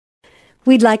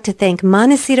We'd like to thank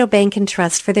Montecito Bank and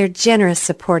Trust for their generous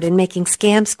support in making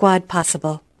Scam Squad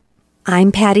possible.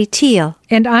 I'm Patty Teal.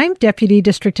 And I'm Deputy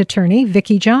District Attorney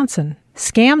Vicki Johnson.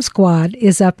 Scam Squad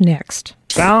is up next.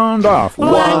 Sound off.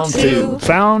 1, 2.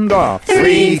 Sound off.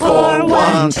 3, 4.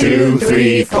 1, 2,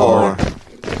 3, 4.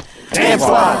 Scam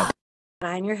Squad.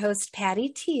 I'm your host, Patty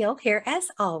Teal, here as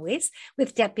always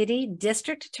with Deputy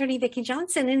District Attorney Vicki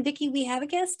Johnson. And Vicki, we have a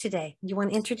guest today. You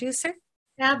want to introduce her?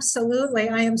 Absolutely.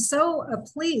 I am so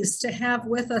pleased to have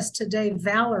with us today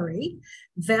Valerie.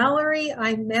 Valerie,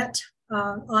 I met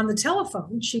on the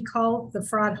telephone. She called the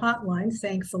fraud hotline,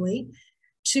 thankfully,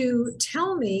 to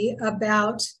tell me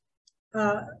about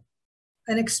an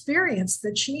experience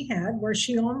that she had where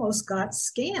she almost got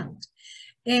scammed.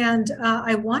 And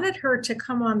I wanted her to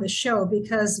come on the show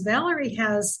because Valerie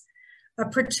has a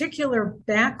particular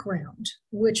background,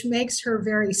 which makes her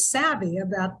very savvy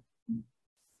about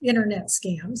internet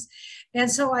scams. And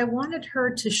so I wanted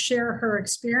her to share her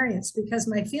experience because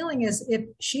my feeling is if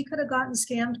she could have gotten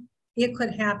scammed, it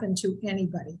could happen to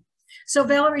anybody. So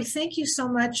Valerie, thank you so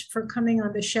much for coming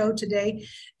on the show today.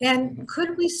 And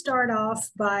could we start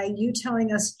off by you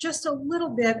telling us just a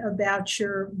little bit about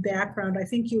your background? I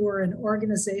think you were an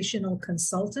organizational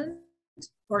consultant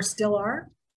or still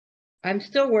are. I'm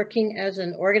still working as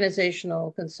an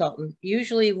organizational consultant,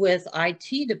 usually with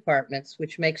IT departments,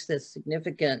 which makes this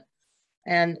significant.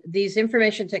 And these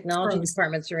information technology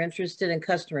departments are interested in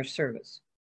customer service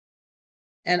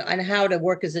and how to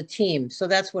work as a team. So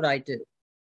that's what I do.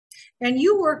 And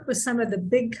you work with some of the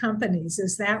big companies,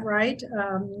 is that right?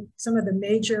 Some of the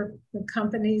major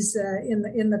companies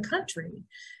in the country,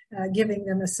 giving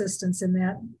them assistance in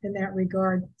that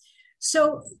regard.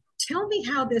 So tell me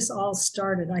how this all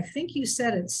started. I think you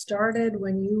said it started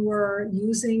when you were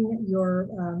using your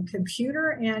computer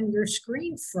and your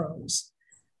screen froze.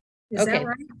 Is that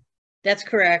right? That's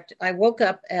correct.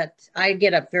 I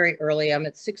get up very early. I'm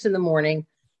at 6 in the morning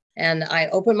and I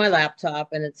open my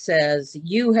laptop and it says,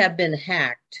 "You have been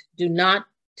hacked. Do not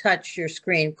touch your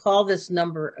screen. Call this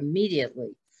number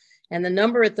immediately." And the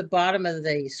number at the bottom of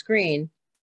the screen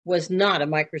was not a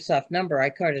Microsoft number.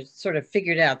 I sort of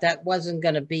figured out that wasn't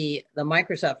going to be the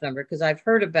Microsoft number because I've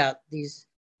heard about these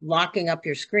locking up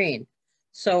your screen.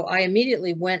 So I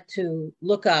immediately went to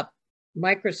look up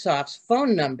Microsoft's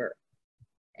phone number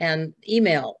and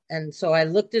email. And so I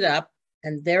looked it up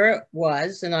and there it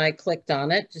was. And I clicked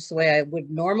on it just the way I would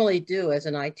normally do as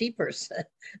an IT person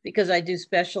because I do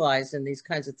specialize in these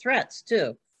kinds of threats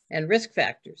too and risk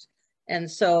factors.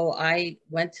 And so I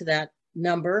went to that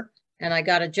number and I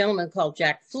got a gentleman called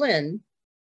Jack Flynn,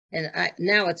 and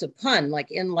now it's a pun,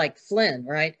 like Flynn,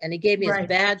 right? And he gave me his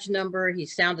badge number. He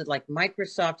sounded like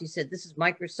Microsoft. He said, "This is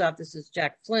Microsoft. This is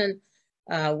Jack Flynn.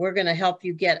 We're going to help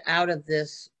you get out of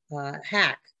this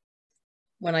hack."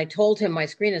 When I told him my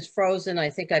screen is frozen, I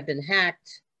think I've been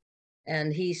hacked.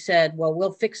 And he said, "Well,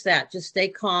 we'll fix that. Just stay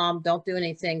calm. Don't do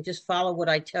anything. Just follow what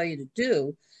I tell you to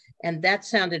do." And that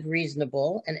sounded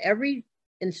reasonable. And every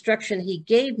instruction he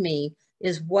gave me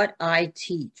is what I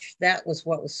teach. That was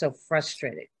what was so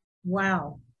frustrating.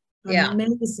 Wow. Yeah.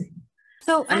 Amazing.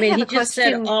 So I mean, he just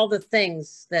said all the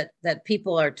things that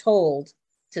people are told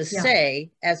to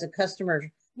say as a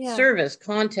customer service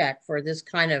contact for this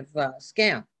kind of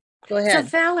scam. Go ahead. So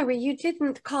Valerie, you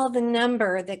didn't call the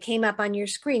number that came up on your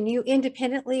screen. You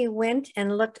independently went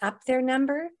and looked up their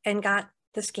number and got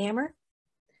the scammer?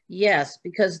 Yes,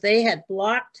 because they had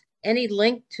blocked any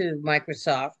link to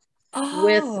Microsoft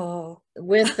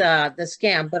with the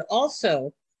scam, but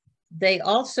also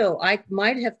I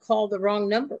might have called the wrong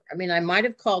number. I mean, I might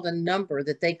have called a number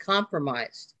that they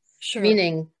compromised,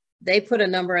 meaning they put a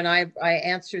number and I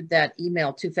answered that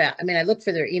email too fast. I mean, I looked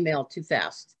for their email too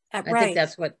fast. I think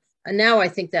that's what, and now I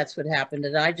think that's what happened.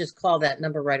 And I just called that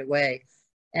number right away.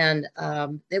 And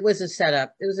it was a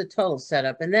setup. It was a total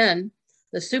setup. And then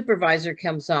the supervisor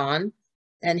comes on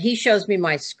and he shows me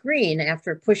my screen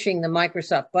after pushing the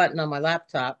Microsoft button on my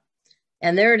laptop.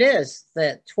 And there it is,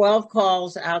 the 12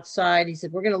 calls outside. He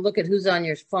said, "We're going to look at who's on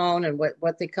your phone and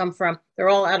what they come from. They're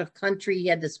all out of country." He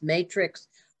had this matrix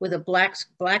with a black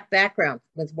background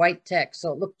with white text.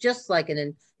 So it looked just like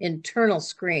an internal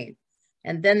screen.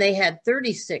 And then they had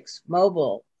 36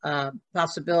 mobile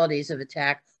possibilities of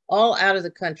attack, all out of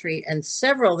the country, and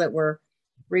several that were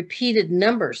repeated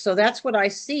numbers. So that's what I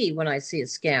see when I see a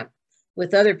scam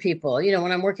with other people. You know,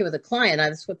 when I'm working with a client,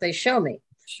 that's what they show me.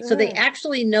 Sure. So they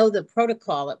actually know the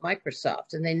protocol at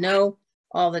Microsoft and they know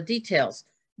all the details.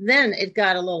 Then it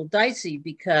got a little dicey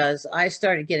because I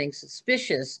started getting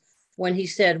suspicious when he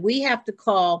said, "We have to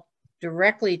call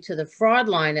directly to the fraud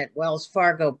line at Wells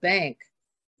Fargo Bank,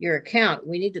 your account.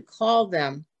 We need to call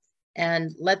them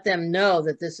and let them know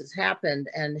that this has happened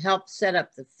and help set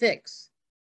up the fix.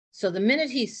 So the minute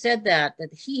he said that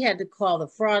he had to call the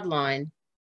fraud line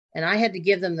and I had to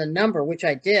give them the number, which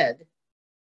I did,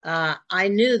 I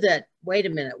knew that, wait a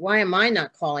minute, why am I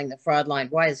not calling the fraud line?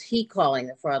 Why is he calling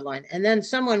the fraud line? And then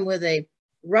someone with a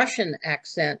Russian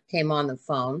accent came on the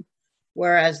phone,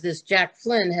 whereas this Jack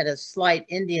Flynn had a slight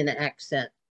Indian accent.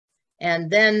 And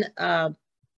then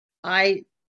I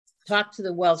talked to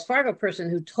the Wells Fargo person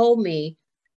who told me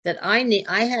that I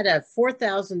had a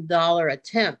 $4,000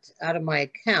 attempt out of my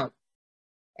account,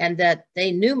 and that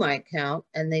they knew my account,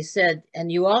 and they said,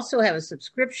 and you also have a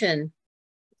subscription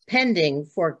pending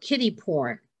for kiddie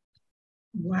porn.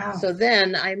 Wow. So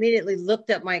then I immediately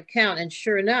looked up my account, and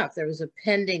sure enough, there was a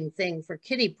pending thing for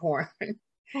kiddie porn.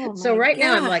 Oh So right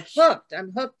now I'm like gosh. hooked.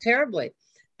 I'm hooked terribly.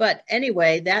 But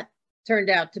anyway, that turned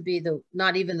out to be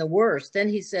not even the worst. Then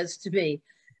he says to me,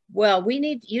 well,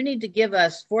 you need to give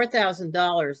us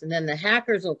 $4,000 and then the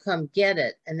hackers will come get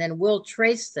it and then we'll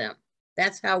trace them.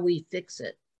 That's how we fix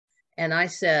it. And I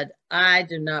said, I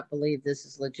do not believe this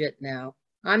is legit now.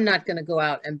 I'm not going to go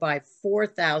out and buy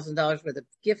 $4,000 worth of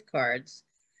gift cards,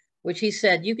 which he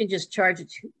said, you can just charge it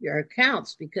to your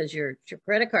accounts because your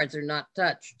credit cards are not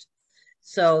touched.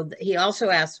 So he also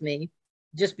asked me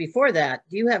just before that,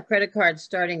 do you have credit cards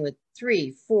starting with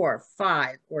 3, 4,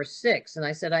 5, or 6? And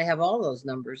I said, I have all those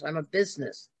numbers. I'm a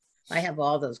business. I have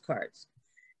all those cards.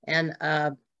 And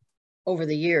over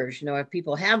the years,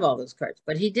 people have all those cards.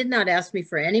 But he did not ask me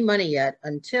for any money yet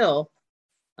until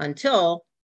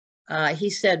he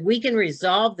said, we can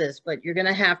resolve this, but you're going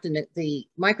to have to, the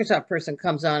Microsoft person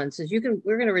comes on and says,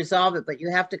 we're going to resolve it, but you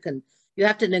have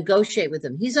to negotiate with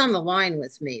him. He's on the line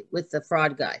with me, with the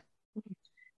fraud guy.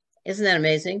 Isn't that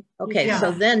amazing? Okay, Yeah.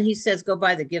 So then he says, go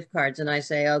buy the gift cards. And I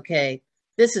say, okay,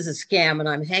 this is a scam and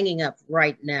I'm hanging up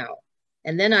right now.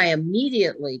 And then I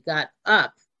immediately got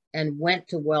up and went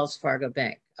to Wells Fargo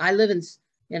Bank. I live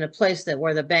in a place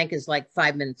where the bank is like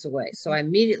 5 minutes away. So I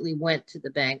immediately went to the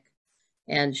bank,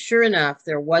 and sure enough,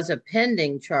 there was a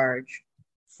pending charge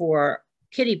for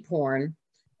kiddie porn,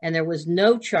 and there was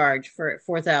no charge for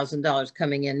 $4,000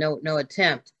 coming in, no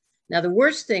attempt. Now, the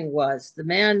worst thing was the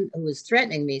man who was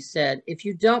threatening me said, if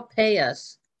you don't pay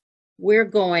us, we're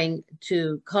going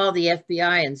to call the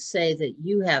FBI and say that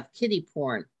you have kiddie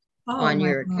porn on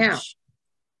your account.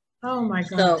 Oh my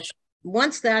gosh. So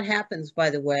once that happens, by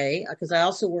the way, because I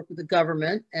also work with the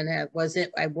government and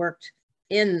I worked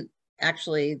in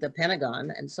actually the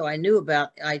Pentagon. And so I knew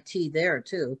about IT there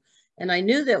too. And I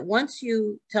knew that once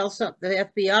you tell the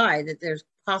FBI that there's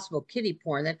possible kiddie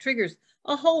porn, that triggers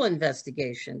a whole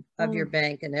investigation of your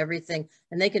bank and everything.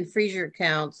 And they can freeze your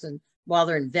accounts, and while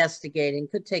they're investigating,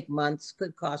 could take months,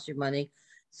 could cost you money.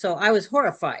 So I was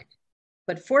horrified.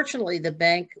 But fortunately, the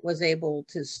bank was able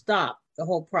to stop the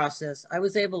whole process. I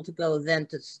was able to go then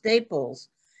to Staples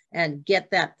and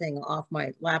get that thing off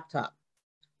my laptop.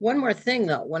 One more thing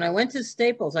though, when I went to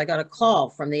Staples, I got a call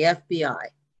from the FBI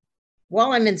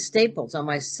while I'm in Staples on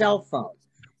my cell phone.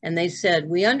 And they said,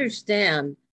 we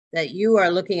understand that you are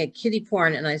looking at kiddie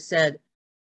porn. And I said,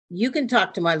 you can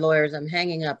talk to my lawyers. I'm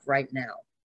hanging up right now.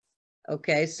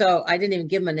 Okay, so I didn't even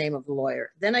give them a name of the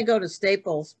lawyer. Then I go to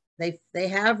Staples. They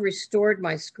have restored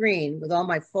my screen with all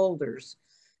my folders,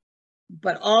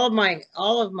 but all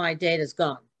of my data is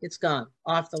gone. It's gone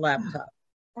off the laptop.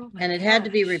 And it had to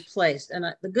be replaced. And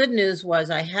the good news was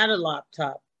I had a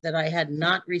laptop that I had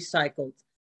not recycled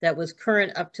that was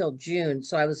current up till June.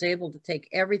 So I was able to take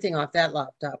everything off that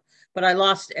laptop, but I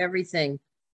lost everything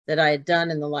that I had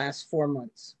done in the last 4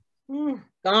 months.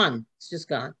 Gone. It's just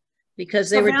gone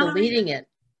because they were deleting it.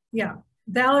 Yeah.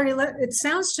 Valerie, it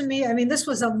sounds to me, I mean, this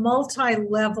was a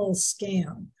multi-level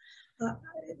scam.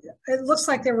 It looks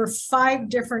like there were 5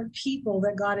 different people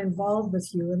that got involved with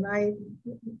you. And I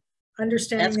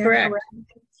understand that's correct.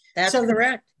 That's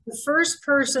correct. The first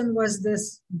person was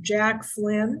this Jack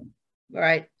Flynn.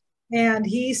 Right. And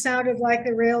he sounded like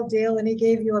the real deal, and he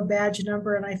gave you a badge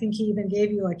number, and I think he even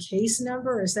gave you a case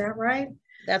number. Is that right?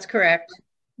 That's correct.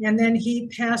 And then he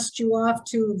passed you off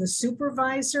to the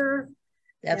supervisor.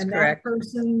 That's correct. That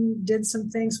person did some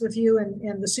things with you,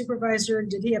 and the supervisor,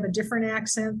 did he have a different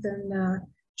accent than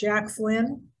Jack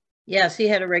Flynn? Yes, he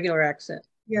had a regular accent.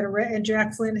 And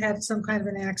Jack Flynn had some kind of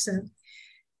an accent.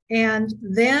 And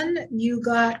then you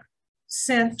got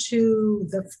sent to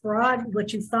the fraud,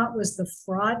 what you thought was the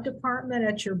fraud department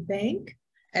at your bank?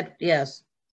 Yes.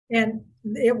 And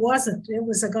it wasn't. It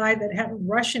was a guy that had a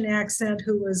Russian accent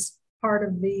who was part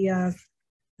of the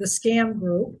scam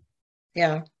group.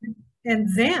 Yeah.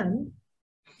 And then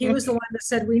he was the one that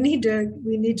said, we need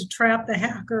to trap the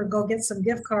hacker, go get some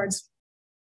gift cards.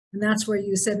 And that's where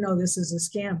you said, no, this is a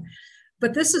scam.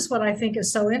 But this is what I think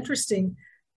is so interesting.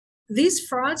 These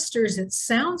fraudsters, it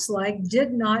sounds like,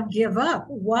 did not give up.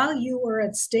 While you were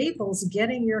at Staples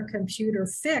getting your computer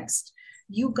fixed,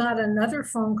 you got another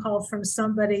phone call from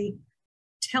somebody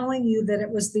telling you that it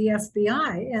was the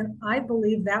FBI. And I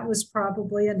believe that was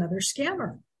probably another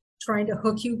scammer trying to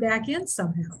hook you back in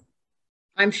somehow.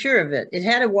 I'm sure of it. It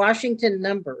had a Washington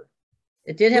number.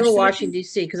 It did have a Washington,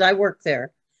 D.C., because I worked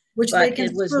there. But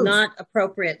it was not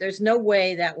appropriate. There's no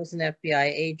way that was an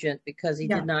FBI agent, because he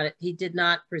did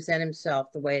not present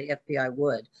himself the way FBI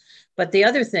would. But the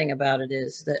other thing about it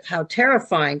is that how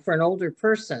terrifying for an older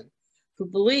person who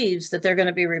believes that they're going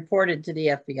to be reported to the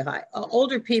FBI.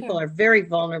 Older people are very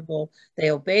vulnerable.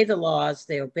 They obey the laws.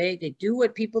 They do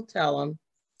what people tell them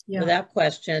without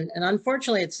question. And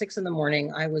unfortunately, at 6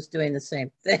 a.m, I was doing the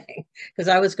same thing, because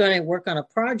I was going to work on a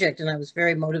project and I was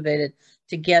very motivated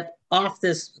to get off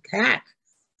this hack.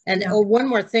 And one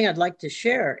more thing I'd like to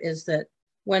share is that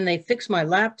when they fixed my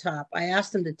laptop, I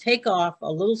asked them to take off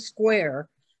a little square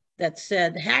that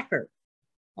said hacker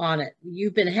on it.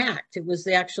 You've been hacked. It was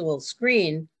the actual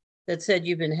screen that said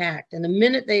you've been hacked. And the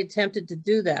minute they attempted to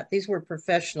do that, these were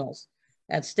professionals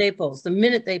at Staples. The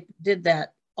minute they did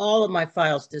that, all of my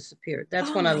files disappeared.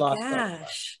 That's when I lost all.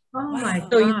 Oh my God.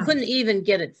 So you couldn't even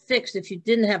get it fixed if you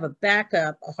didn't have a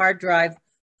backup, a hard drive,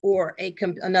 or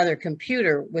another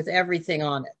computer with everything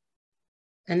on it.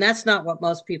 And that's not what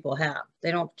most people have. They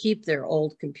don't keep their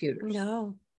old computers.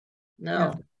 No.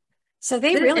 So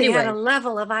they really had a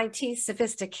level of IT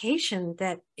sophistication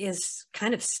that is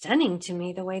kind of stunning to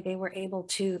me, the way they were able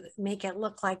to make it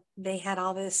look like they had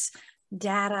all this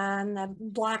data and the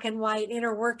black and white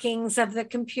inner workings of the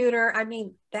computer. I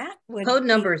mean, that would code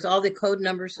numbers, all the code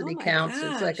numbers for the accounts.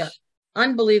 It's like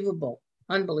unbelievable.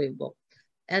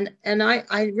 And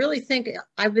I really think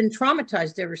I've been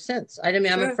traumatized ever since. I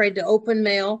mean, I'm afraid to open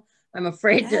mail. I'm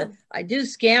afraid I do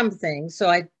scam things. So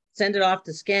I send it off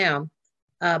to scam.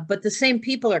 But the same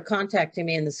people are contacting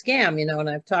me in the scam, and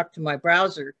I've talked to my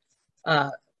browser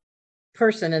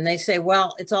person, and they say,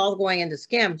 well, it's all going into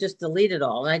scam, just delete it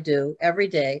all. And I do every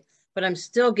day, but I'm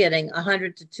still getting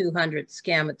 100 to 200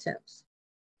 scam attempts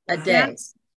a day.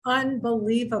 That's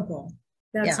unbelievable.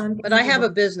 Unbelievable. But I have a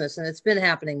business, and it's been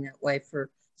happening that way for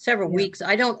several weeks.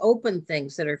 I don't open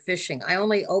things that are phishing. I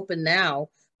only open now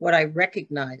what I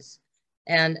recognize.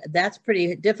 And that's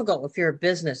pretty difficult if you're a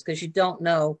business, because you don't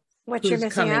know what you're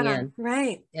missing out on.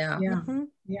 Right. Yeah.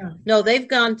 No, they've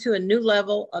gone to a new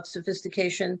level of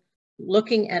sophistication,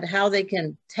 looking at how they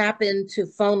can tap into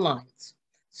phone lines.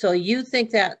 So you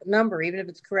think that number, even if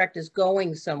it's correct, is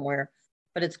going somewhere,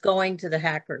 but it's going to the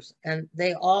hackers. And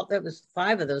there was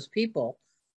 5 of those people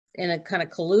in a kind of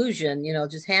collusion,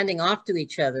 just handing off to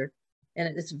each other.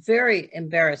 And it's very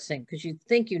embarrassing, because you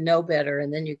think you know better,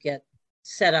 and then you get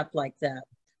set up like that.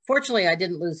 Fortunately, I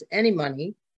didn't lose any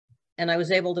money, and I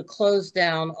was able to close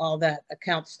down all that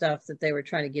account stuff that they were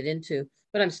trying to get into.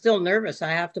 But I'm still nervous.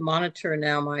 I have to monitor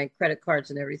now my credit cards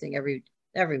and everything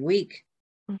every week.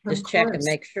 Just check and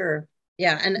make sure.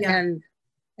 And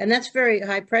that's very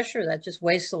high pressure. That just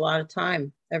wastes a lot of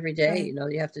time every day.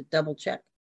 You have to double check.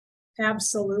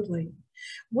 Absolutely.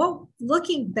 Well,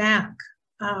 looking back,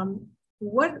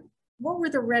 what were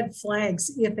the red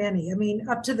flags, if any? I mean,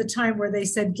 up to the time where they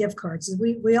said gift cards.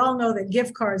 We all know that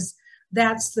gift cards,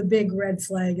 that's the big red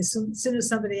flag. As soon as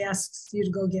somebody asks you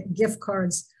to go get gift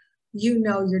cards,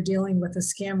 you're dealing with a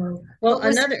scammer. Well,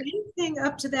 was there anything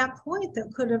up to that point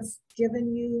that could have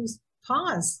given you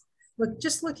pause?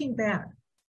 Just looking back.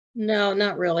 No,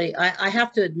 not really. I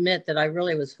have to admit that I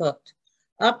really was hooked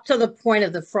up to the point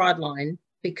of the fraud line,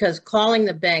 because calling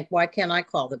the bank, why can't I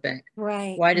call the bank?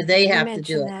 Right. Why do they have to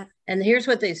do it? And here's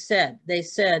what they said. They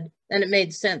said, and it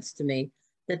made sense to me,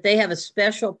 that they have a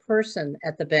special person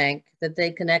at the bank that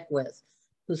they connect with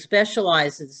who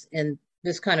specializes in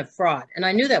this kind of fraud. And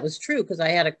I knew that was true, because I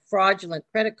had a fraudulent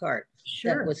credit card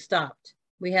that was stopped.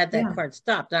 We had that card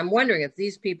stopped. I'm wondering if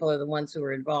these people are the ones who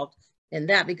were involved in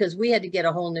that, because we had to get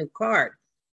a whole new card.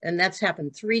 And that's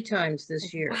happened 3 times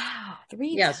this year. Wow, 3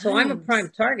 times. Yeah, so I'm a prime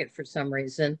target for some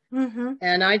reason.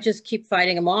 And I just keep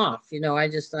fighting them off.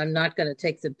 I'm not going to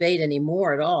take the bait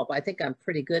anymore at all. But I think I'm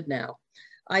pretty good now.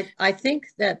 I think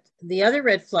that the other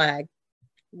red flag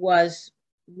was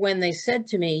when they said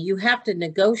to me, you have to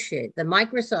negotiate. The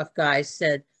Microsoft guys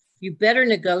said, you better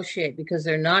negotiate, because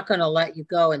they're not going to let you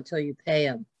go until you pay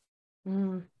them.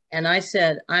 And I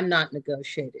said, I'm not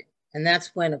negotiating. And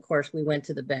that's when, of course, we went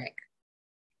to the bank.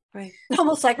 Right.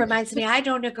 Almost like reminds me, I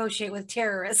don't negotiate with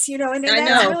terrorists, and I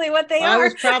that's really what they are. I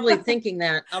was probably thinking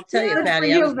that. I'll tell you,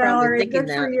 Patty, I was probably thinking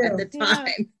that at the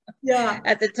time.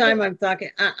 At the time, I'm talking,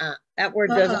 That word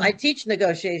does. I teach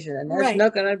negotiation, and there's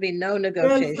not going to be no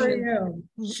negotiation.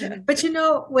 Good for you. But you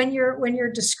know, when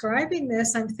you're describing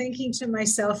this, I'm thinking to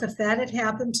myself, if that had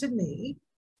happened to me,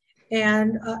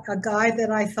 and a guy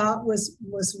that I thought was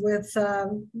with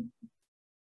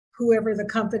whoever the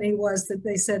company was that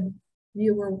they said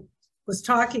was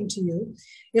talking to you,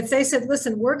 if they said,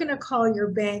 listen, we're going to call your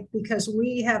bank because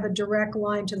we have a direct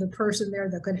line to the person there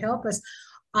that could help us,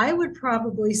 I would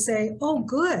probably say, oh,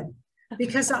 good.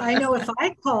 Because I know if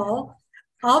I call,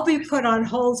 I'll be put on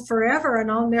hold forever and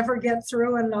I'll never get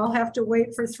through and I'll have to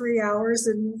wait for 3 hours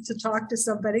and to talk to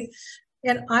somebody.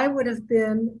 And I would have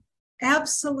been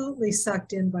absolutely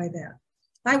sucked in by that.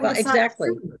 I would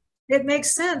exactly. It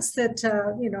makes sense that,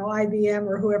 IBM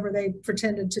or whoever they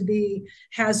pretended to be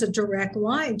has a direct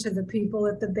line to the people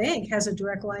at the bank, has a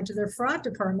direct line to their fraud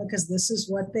department, because this is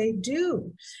what they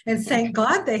do. And thank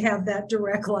God they have that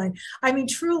direct line. I mean,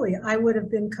 truly, I would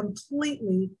have been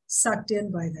completely sucked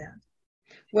in by that.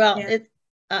 Well,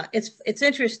 it's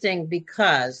interesting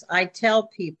because I tell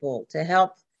people to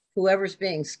help whoever's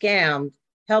being scammed,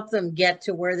 help them get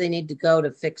to where they need to go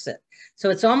to fix it. So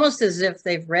it's almost as if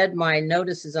they've read my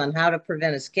notices on how to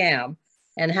prevent a scam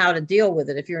and how to deal with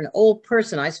it. If you're an old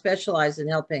person, I specialize in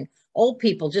helping old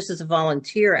people just as a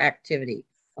volunteer activity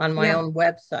on my own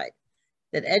website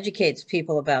that educates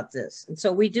people about this. And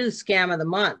so we do Scam of the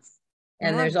Month.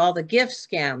 And there's all the gift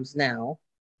scams now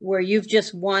where you've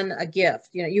just won a gift.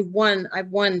 You know,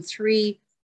 I've won 3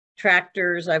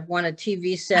 tractors, I've won a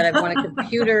TV set, I've won a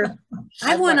computer.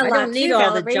 I don't need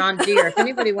all the John Deere. If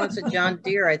anybody wants a John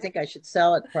Deere, I think I should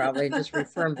sell it probably and just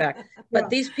refer them back.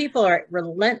 But these people are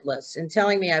relentless in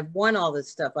telling me I've won all this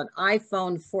stuff on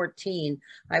iPhone 14.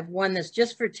 I've won this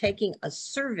just for taking a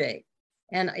survey.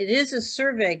 And it is a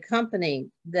survey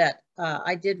company that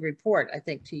I did report, I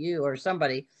think, to you or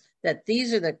somebody, that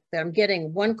these are I'm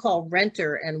getting one called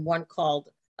Renter and one called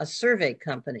a survey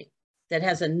company that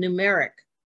has a numeric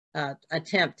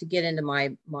attempt to get into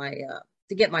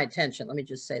to get my attention. Let me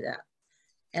just say that.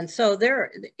 And so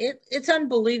it's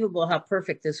unbelievable how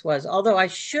perfect this was. Although I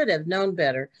should have known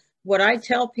better. What I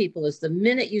tell people is the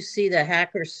minute you see the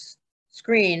hacker's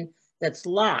screen that's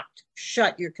locked,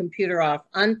 shut your computer off,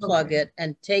 unplug it,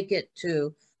 and take it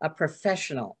to a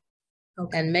professional.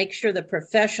 And make sure the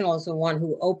professional is the one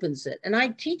who opens it. And I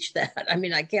teach that. I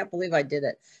mean, I can't believe I did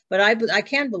it, but I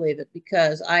can believe it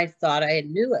because I thought I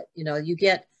knew it. You know, you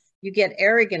get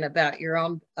arrogant about your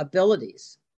own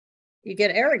abilities. You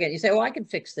get arrogant. You say, well, I can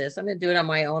fix this. I'm going to do it on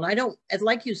my own. I don't,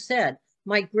 like you said,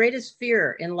 my greatest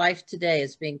fear in life today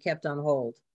is being kept on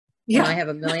hold. Yeah. I have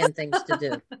a million things to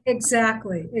do.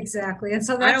 Exactly. And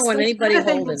so I don't want anybody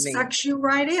holding me. Sucks you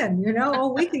right in,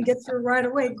 oh, we can get through right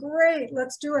away. Great.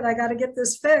 Let's do it. I got to get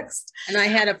this fixed. And I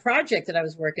had a project that I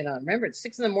was working on. Remember, it's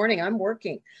 6 a.m. I'm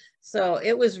working. So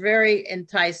it was very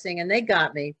enticing and they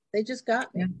got me. They just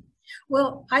got me. Yeah.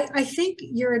 Well, I think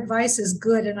your advice is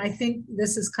good. And I think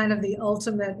this is kind of the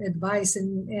ultimate advice,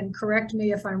 and correct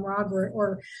me if I'm wrong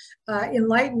or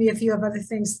enlighten me if you have other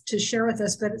things to share with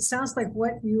us. But it sounds like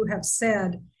what you have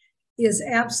said is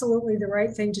absolutely the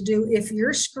right thing to do. If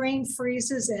your screen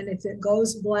freezes and if it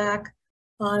goes black,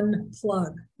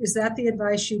 unplug. Is that the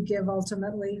advice you give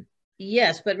ultimately?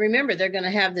 Yes, but remember, they're going to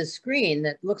have this screen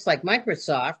that looks like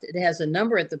Microsoft. It has a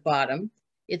number at the bottom.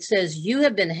 It says, you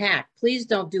have been hacked. Please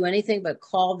don't do anything but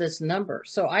call this number.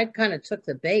 So I kind of took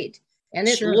the bait and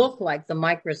it looked like the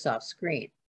Microsoft screen.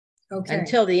 Okay.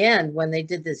 Until the end when they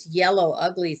did this yellow,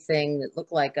 ugly thing that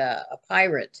looked like a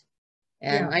pirate.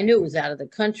 And I knew it was out of the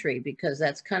country because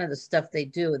that's kind of the stuff they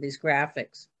do with these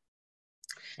graphics.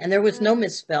 And there was no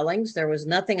misspellings. There was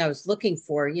nothing I was looking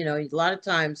for. You know, a lot of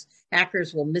times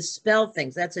hackers will misspell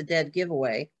things. That's a dead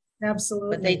giveaway.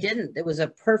 Absolutely. But they didn't. It was a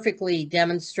perfectly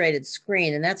demonstrated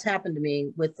screen. And that's happened to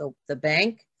me with the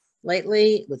bank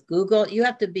lately, with Google. You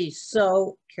have to be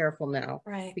so careful now.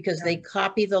 Right. Because they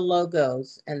copy the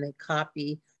logos and they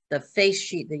copy the face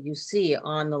sheet that you see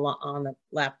on the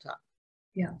laptop.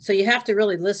 Yeah. So you have to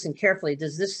really listen carefully.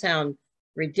 Does this sound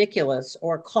ridiculous?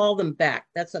 Or call them back.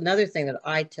 That's another thing that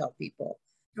I tell people.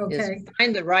 Okay. Is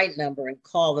find the right number and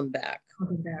call them back. Call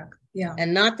them back. Yeah.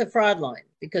 And not the fraud line,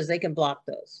 because they can block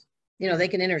those. You know, they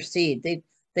can intercede.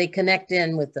 They connect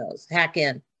in with those, hack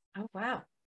in. Oh, wow.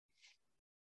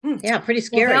 Yeah, pretty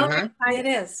scary, huh? It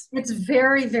is. It's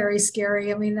very, very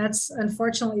scary. I mean, that's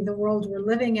unfortunately the world we're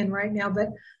living in right now. But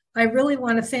I really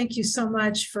want to thank you so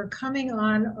much for coming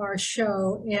on our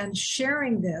show and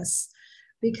sharing this,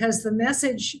 because the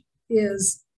message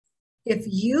is, if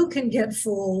you can get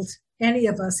fooled, any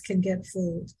of us can get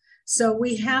fooled. So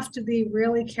we have to be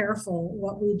really careful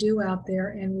what we do out there,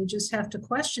 and we just have to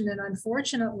question it.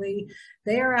 Unfortunately,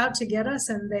 they are out to get us,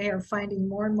 and they are finding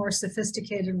more and more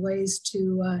sophisticated ways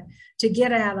to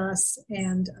get at us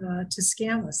and to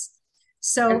scam us.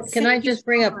 So can I just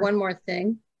bring up one more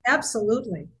thing?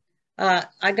 Absolutely.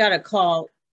 I got a call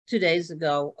 2 days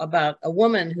ago about a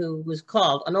woman who was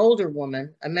called, an older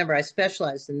woman. I remember I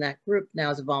specialized in that group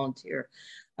now as a volunteer.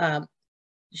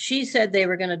 She said they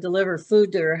were going to deliver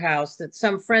food to her house, that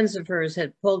some friends of hers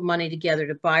had pulled money together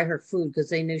to buy her food because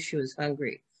they knew she was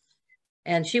hungry.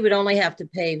 And she would only have to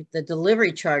pay the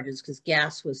delivery charges because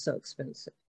gas was so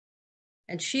expensive.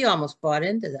 And she almost bought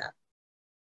into that.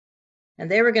 And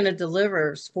they were going to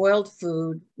deliver spoiled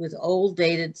food with old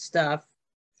dated stuff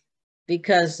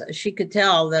because she could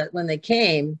tell that when they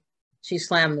came, she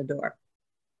slammed the door.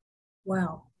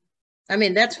 Wow. I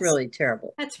mean, that's really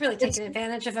terrible. That's really taking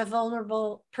advantage of a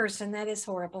vulnerable person. That is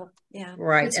horrible. Yeah.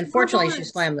 Right. It's and fortunately, horrible. she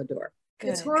slammed the door. Good.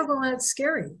 It's horrible and it's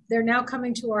scary. They're now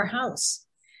coming to our house.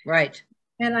 Right.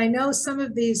 And I know some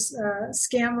of these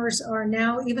scammers are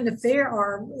now, even if they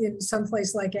are in some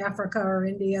place like Africa or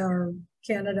India or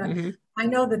Canada, I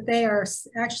know that they are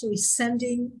actually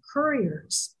sending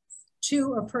couriers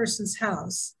to a person's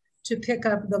house to pick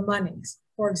up the monies.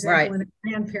 For example, in a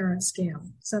grandparent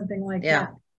scam, something like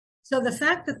that. So the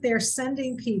fact that they're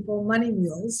sending people, money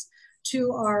mules,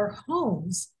 to our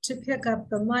homes to pick up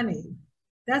the money,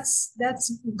 that's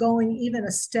going even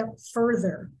a step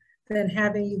further than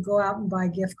having you go out and buy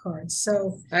gift cards.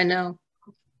 So I know.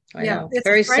 I know. It's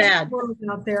very sad world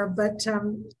out there. But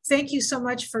thank you so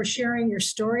much for sharing your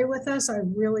story with us. I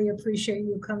really appreciate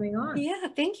you coming on. Yeah,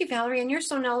 thank you, Valerie. And you're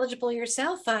so knowledgeable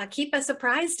yourself. Keep us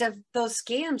apprised of those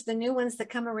scams, the new ones that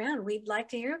come around. We'd like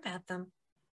to hear about them.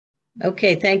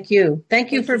 Okay, thank you.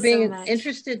 Thank you for being so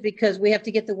interested, because we have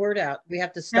to get the word out. We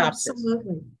have to stop this.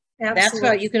 Absolutely. That's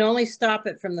why you can only stop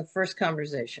it from the first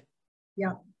conversation.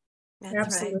 Yeah. That's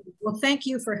Absolutely. right. Well, thank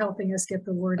you for helping us get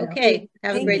the word out. Okay,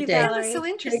 have a great day. That was so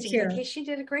interesting. Vicki. She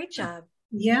did a great job.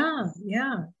 Yeah.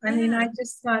 I mean, I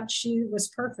just thought she was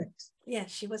perfect. Yeah,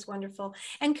 she was wonderful.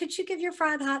 And could you give your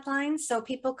fraud hotline so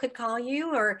people could call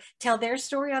you or tell their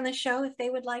story on the show if they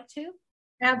would like to?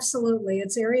 Absolutely.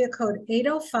 It's area code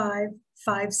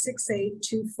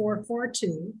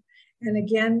 805-568-2442. And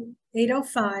again,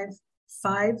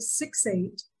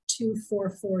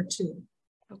 805-568-2442.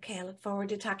 Okay, I look forward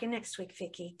to talking next week,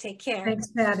 Vicki. Take care.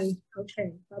 Thanks, Patty.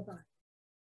 Okay, bye-bye.